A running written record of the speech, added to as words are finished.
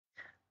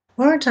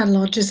Waratah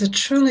Lodge is a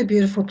truly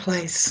beautiful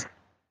place.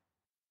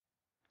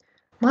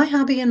 My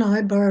hubby and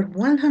I borrowed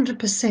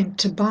 100%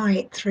 to buy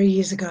it 3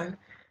 years ago,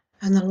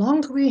 and the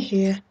longer we're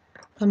here,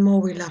 the more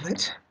we love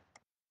it.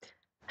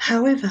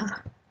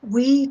 However,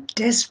 we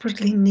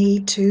desperately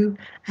need to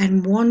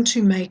and want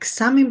to make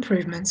some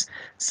improvements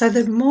so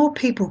that more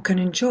people can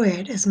enjoy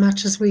it as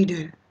much as we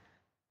do.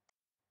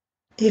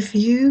 If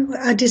you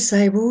are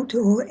disabled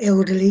or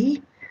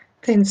elderly,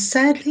 then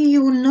sadly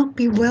you will not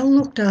be well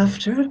looked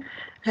after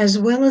as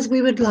well as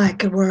we would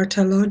like at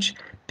Waratah Lodge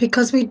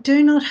because we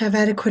do not have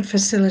adequate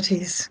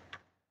facilities.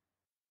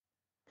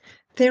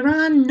 There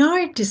are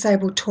no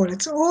disabled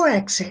toilets or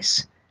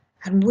access,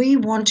 and we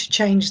want to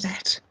change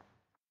that.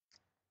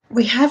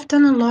 We have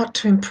done a lot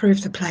to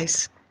improve the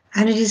place,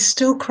 and it is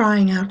still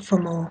crying out for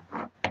more.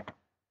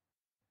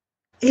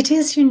 It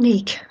is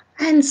unique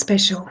and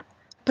special,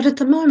 but at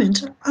the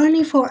moment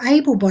only for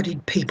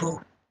able-bodied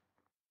people.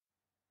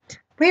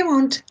 We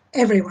want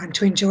everyone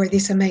to enjoy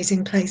this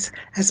amazing place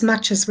as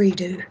much as we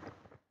do.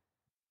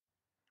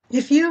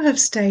 If you have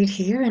stayed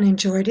here and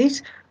enjoyed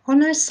it, or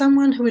know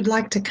someone who would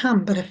like to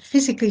come but are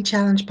physically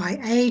challenged by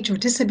age or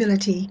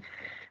disability,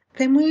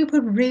 then we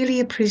would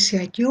really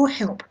appreciate your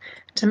help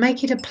to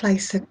make it a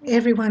place that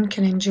everyone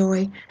can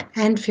enjoy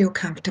and feel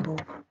comfortable.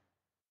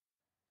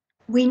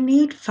 We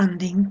need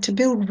funding to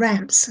build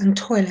ramps and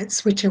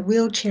toilets which are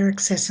wheelchair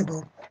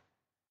accessible.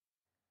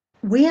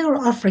 We are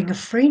offering a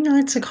free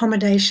night's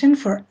accommodation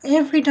for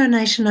every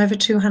donation over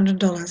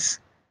 $200.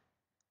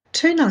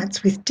 2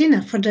 nights with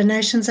dinner for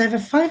donations over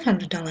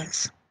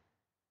 $500.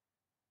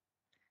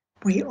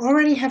 We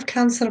already have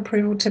council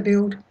approval to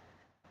build,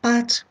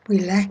 but we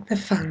lack the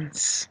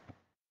funds.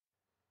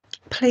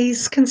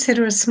 Please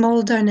consider a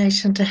small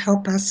donation to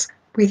help us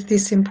with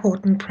this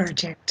important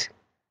project.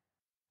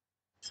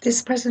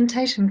 This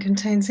presentation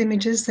contains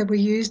images that were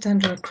used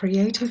under a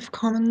Creative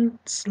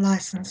Commons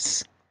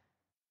license.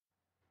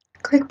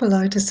 Click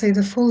below to see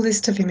the full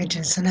list of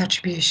images and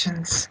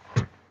attributions.